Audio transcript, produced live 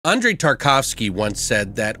Andrei Tarkovsky once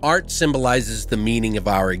said that art symbolizes the meaning of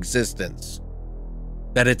our existence,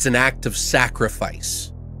 that it's an act of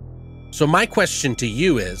sacrifice. So my question to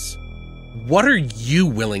you is, what are you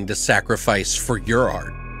willing to sacrifice for your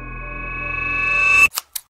art?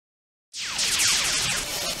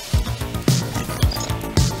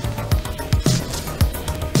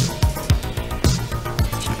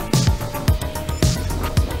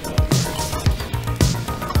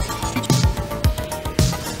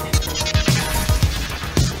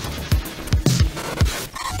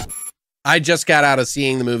 I just got out of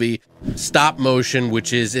seeing the movie Stop Motion,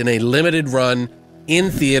 which is in a limited run in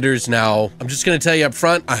theaters now. I'm just going to tell you up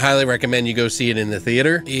front, I highly recommend you go see it in the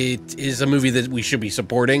theater. It is a movie that we should be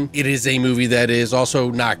supporting. It is a movie that is also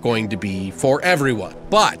not going to be for everyone.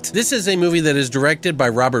 But this is a movie that is directed by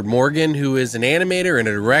Robert Morgan, who is an animator and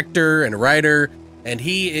a director and a writer. And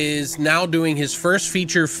he is now doing his first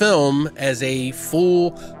feature film as a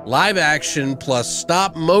full live action plus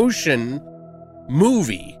stop motion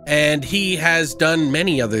movie. And he has done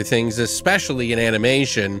many other things, especially in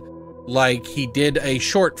animation, like he did a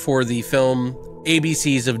short for the film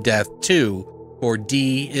ABCs of Death 2, or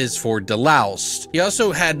D is for Deloused. He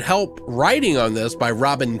also had help writing on this by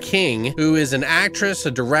Robin King, who is an actress,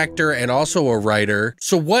 a director, and also a writer.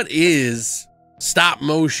 So what is stop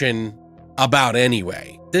motion about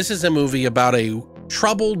anyway? This is a movie about a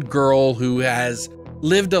troubled girl who has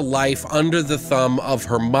lived a life under the thumb of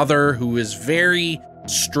her mother, who is very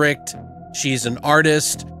strict. She's an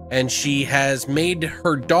artist, and she has made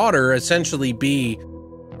her daughter essentially be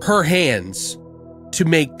her hands to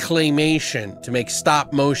make claymation, to make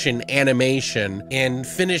stop motion animation, and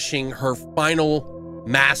finishing her final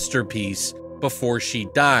masterpiece before she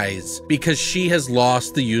dies, because she has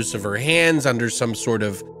lost the use of her hands under some sort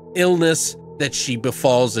of illness that she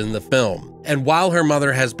befalls in the film. And while her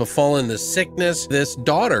mother has befallen this sickness, this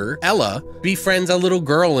daughter, Ella, befriends a little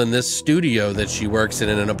girl in this studio that she works in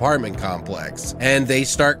an apartment complex. And they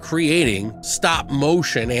start creating stop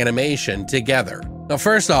motion animation together. Now,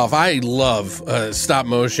 first off, I love stop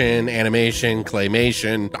motion, animation,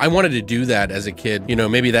 claymation. I wanted to do that as a kid. You know,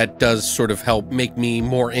 maybe that does sort of help make me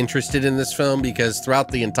more interested in this film, because throughout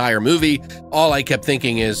the entire movie, all I kept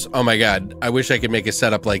thinking is, oh my God, I wish I could make a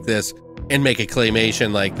setup like this and make a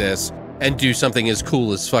claymation like this and do something as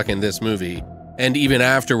cool as fucking this movie. And even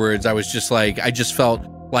afterwards, I was just like, I just felt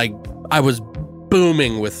like I was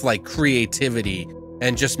booming with like creativity,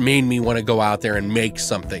 and just made me want to go out there and make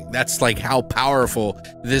something. That's like how powerful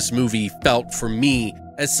this movie felt for me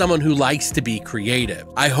as someone who likes to be creative.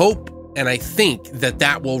 I hope and I think that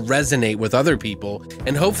that will resonate with other people,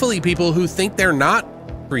 and hopefully people who think they're not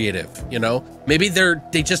creative, you know? Maybe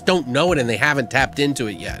they just don't know it and they haven't tapped into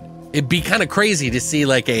it yet. It'd be kind of crazy to see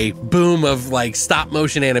like a boom of like stop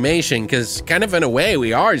motion animation, because kind of in a way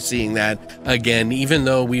we are seeing that again, even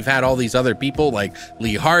though we've had all these other people like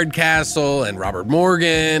Lee Hardcastle and Robert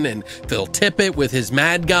Morgan and Phil Tippett with his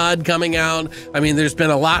Mad God coming out. I mean, there's been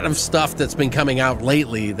a lot of stuff that's been coming out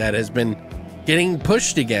lately that has been getting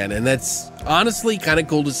pushed again, and that's honestly kind of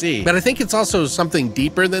cool to see. But I think it's also something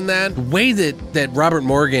deeper than that. The way that Robert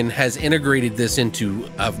Morgan has integrated this into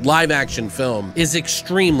a live action film is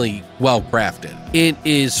extremely well crafted. It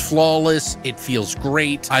is flawless. It feels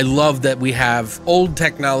great. I love that we have old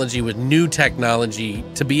technology with new technology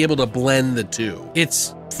to be able to blend the two.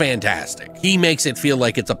 It's fantastic. He makes it feel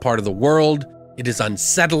like it's a part of the world. It is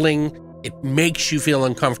unsettling. It makes you feel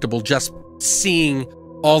uncomfortable just seeing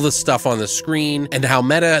all the stuff on the screen, and how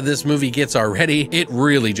meta this movie gets already. It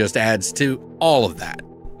really just adds to all of that.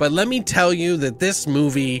 But let me tell you that this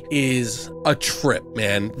movie is a trip,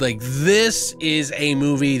 man. Like, this is a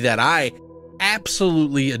movie that I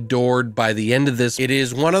absolutely adored by the end of this. It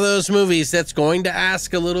is one of those movies that's going to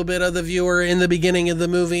ask a little bit of the viewer in the beginning of the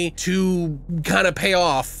movie to kind of pay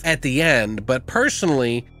off at the end. But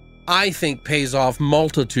personally, I think pays off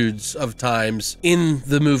multitudes of times in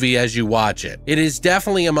the movie as you watch it. It is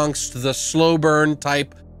definitely amongst the slow burn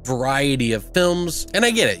type variety of films. And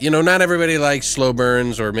I get it, you know, not everybody likes slow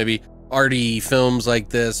burns or maybe arty films like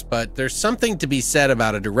this, but there's something to be said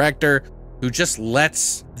about a director who just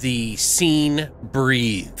lets the scene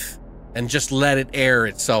breathe and just let it air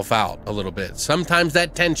itself out a little bit. Sometimes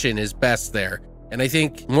that tension is best there. And I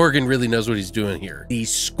think Morgan really knows what he's doing here. The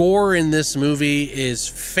score in this movie is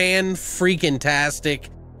fan-freaking-tastic.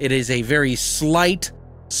 It is a very slight,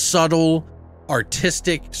 subtle,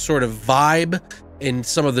 artistic sort of vibe. In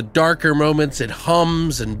some of the darker moments, it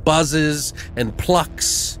hums and buzzes and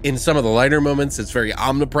plucks. In some of the lighter moments, it's very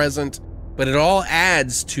omnipresent. But it all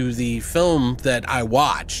adds to the film that I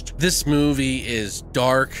watched. This movie is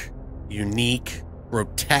dark, unique,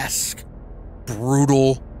 grotesque,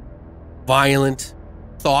 brutal, violent,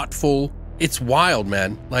 thoughtful. It's wild,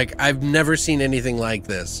 man. Like, I've never seen anything like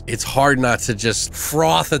this. It's hard not to just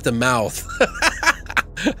froth at the mouth.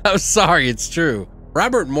 I'm sorry, it's true.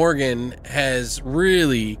 Robert Morgan has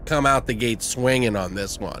really come out the gate swinging on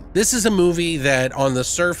this one. This is a movie that on the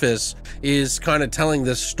surface is kind of telling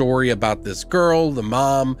this story about this girl, the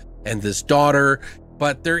mom, and this daughter,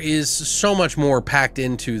 but there is so much more packed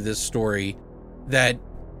into this story that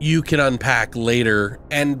you can unpack later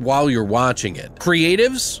and while you're watching it.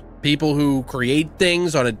 Creatives, people who create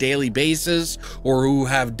things on a daily basis or who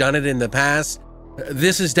have done it in the past,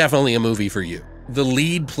 this is definitely a movie for you. The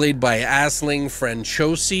lead, played by Aisling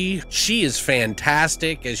Franciosi, she is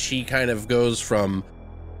fantastic as she kind of goes from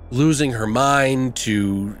losing her mind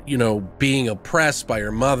to, you know, being oppressed by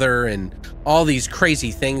her mother and all these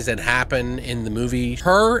crazy things that happen in the movie.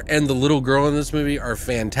 Her and the little girl in this movie are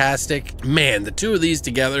fantastic. Man, the two of these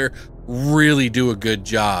together really do a good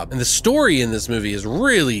job. And the story in this movie is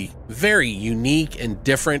really very unique and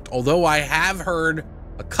different, although I have heard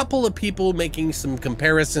a couple of people making some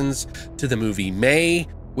comparisons to the movie May,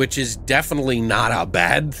 which is definitely not a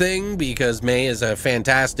bad thing because May is a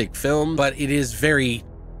fantastic film, but it is very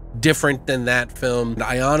different than that film.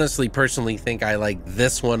 I honestly personally think I like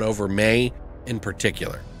this one over May in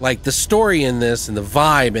particular. Like the story in this and the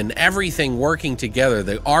vibe and everything working together,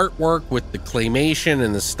 the artwork with the claymation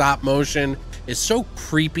and the stop motion is so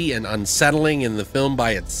creepy and unsettling in the film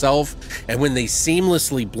by itself, and when they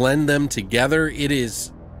seamlessly blend them together, it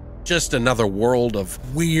is just another world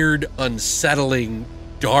of weird, unsettling,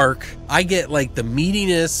 dark. I get like the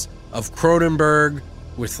meatiness of Cronenberg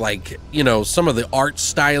with, like, you know, some of the art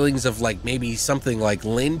stylings of like maybe something like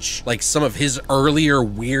Lynch, like some of his earlier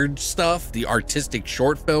weird stuff, the artistic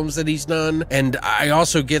short films that he's done. And I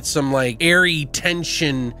also get some like airy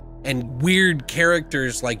tension and weird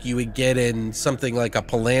characters like you would get in something like a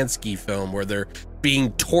Polanski film where they're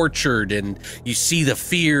being tortured and you see the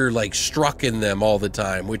fear like struck in them all the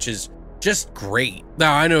time, which is just great.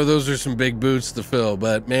 Now, I know those are some big boots to fill,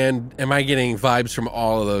 but man, am I getting vibes from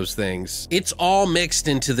all of those things. It's all mixed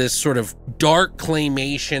into this sort of dark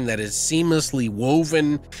claymation that is seamlessly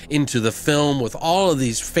woven into the film with all of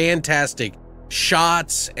these fantastic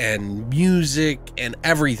shots and music and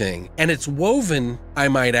everything. And it's woven, I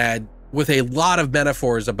might add, with a lot of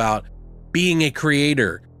metaphors about being a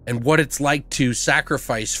creator and what it's like to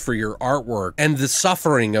sacrifice for your artwork and the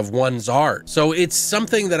suffering of one's art. So it's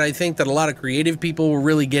something that I think that a lot of creative people will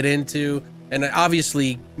really get into. And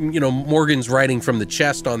obviously, you know, Morgan's writing from the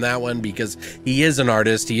chest on that one because he is an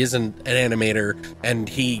artist, he is an animator, and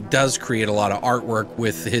he does create a lot of artwork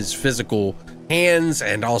with his physical hands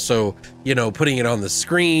and also, you know, putting it on the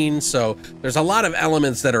screen. So there's a lot of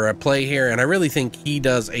elements that are at play here, and I really think he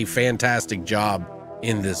does a fantastic job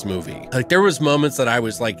in this movie. Like, there was moments that I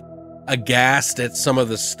was like aghast at some of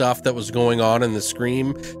the stuff that was going on in the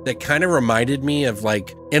Scream that kind of reminded me of,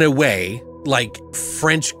 like, in a way, like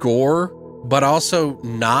French gore, but also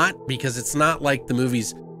not, because it's not like the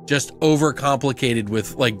movie's just overcomplicated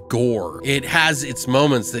with like gore. It has its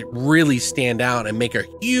moments that really stand out and make a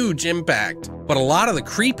huge impact. But a lot of the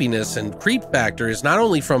creepiness and creep factor is not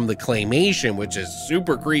only from the claymation, which is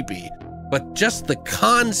super creepy, but just the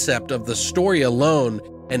concept of the story alone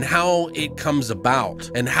and how it comes about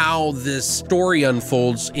and how this story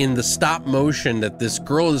unfolds in the stop motion that this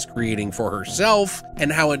girl is creating for herself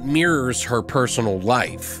and how it mirrors her personal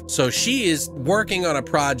life. So she is working on a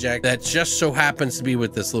project that just so happens to be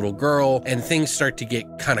with this little girl, and things start to get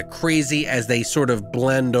kind of crazy as they sort of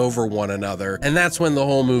blend over one another. And that's when the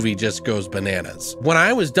whole movie just goes bananas. When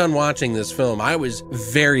I was done watching this film, I was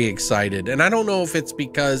very excited. And I don't know if it's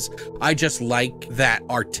because I just like that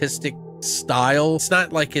artistic style. It's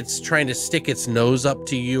not like it's trying to stick its nose up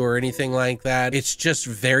to you or anything like that. It's just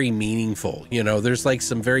very meaningful. You know, there's like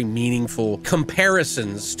some very meaningful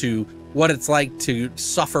comparisons to what it's like to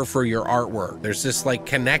suffer for your artwork. There's this like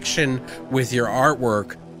connection with your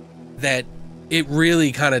artwork that it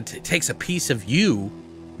really kind of takes a piece of you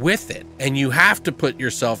with it, and you have to put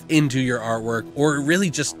yourself into your artwork or it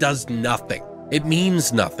really just does nothing. It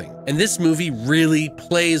means nothing. And this movie really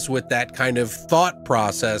plays with that kind of thought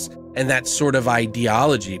process and that sort of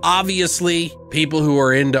ideology. Obviously, people who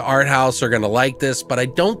are into art house are gonna like this, but I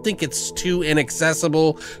don't think it's too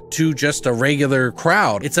inaccessible to just a regular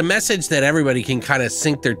crowd. It's a message that everybody can kind of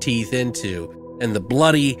sink their teeth into, and the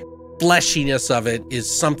bloody fleshiness of it is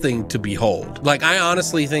something to behold. Like, I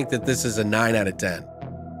honestly think that this is a 9 out of 10.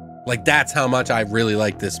 Like, that's how much I really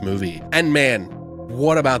like this movie. And man,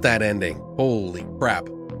 what about that ending? Holy crap.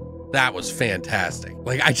 That was fantastic.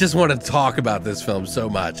 Like, I just want to talk about this film so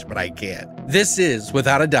much, but I can't. This is,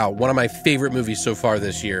 without a doubt, one of my favorite movies so far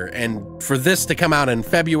this year. And for this to come out in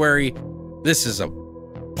February, this is a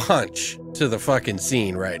punch to the fucking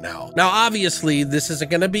scene right now. Now, obviously, this isn't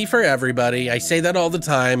going to be for everybody. I say that all the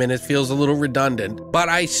time, and it feels a little redundant, but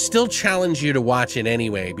I still challenge you to watch it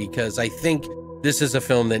anyway, because I think this is a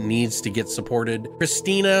film that needs to get supported.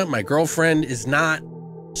 Christina, my girlfriend, is not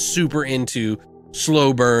super into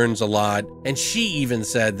slow burns a lot, and she even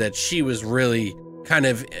said that she was really kind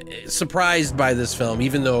of surprised by this film,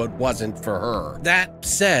 even though it wasn't for her. That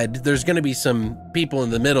said, there's going to be some people in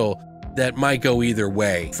the middle that might go either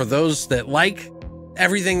way. For those that like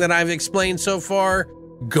everything that I've explained so far,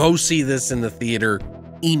 go see this in the theater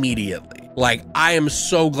immediately. Like, I am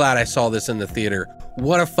so glad I saw this in the theater.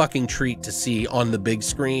 What a fucking treat to see on the big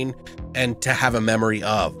screen and to have a memory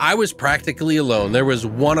of. I was practically alone. There was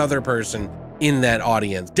one other person in that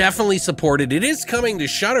audience. Definitely supported. It is coming to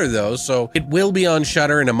Shudder though, so it will be on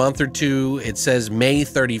Shudder in a month or two. It says May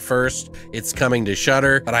 31st. It's coming to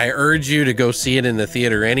Shudder, but I urge you to go see it in the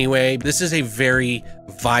theater anyway. This is a very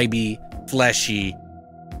vibey, fleshy,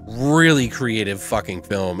 really creative fucking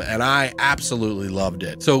film, and I absolutely loved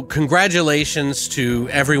it. So congratulations to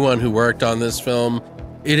everyone who worked on this film.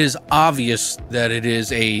 It is obvious that it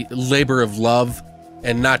is a labor of love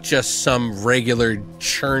and not just some regular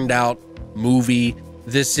churned out movie.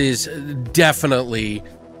 This is definitely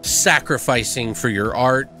sacrificing for your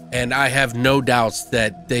art, and I have no doubts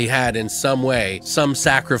that they had in some way some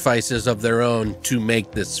sacrifices of their own to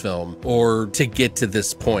make this film or to get to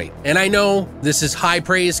this point. And I know this is high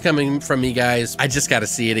praise coming from me, guys. I just got to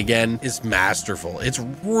see it again. It's masterful. It's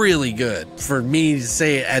really good. For me to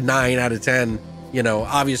say it at 9 out of 10, you know,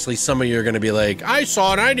 obviously some of you are going to be like, I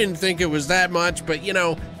saw it, I didn't think it was that much, but you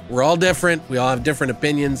know, we're all different. We all have different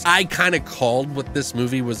opinions. I kind of called what this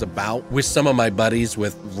movie was about with some of my buddies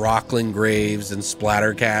with Rockland Graves and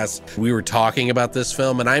Splattercast. We were talking about this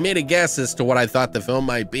film, and I made a guess as to what I thought the film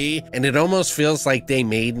might be, and it almost feels like they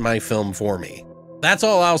made my film for me. That's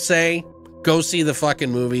all I'll say. Go see the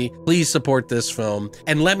fucking movie. Please support this film,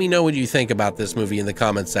 and let me know what you think about this movie in the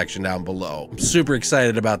comments section down below. I'm super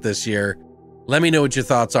excited about this year. Let me know what your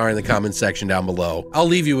thoughts are in the comments section down below. I'll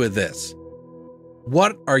leave you with this.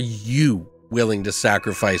 What are you willing to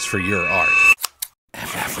sacrifice for your art?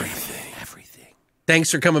 Everything.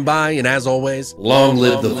 Thanks for coming by, and as always, long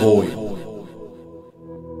live the void.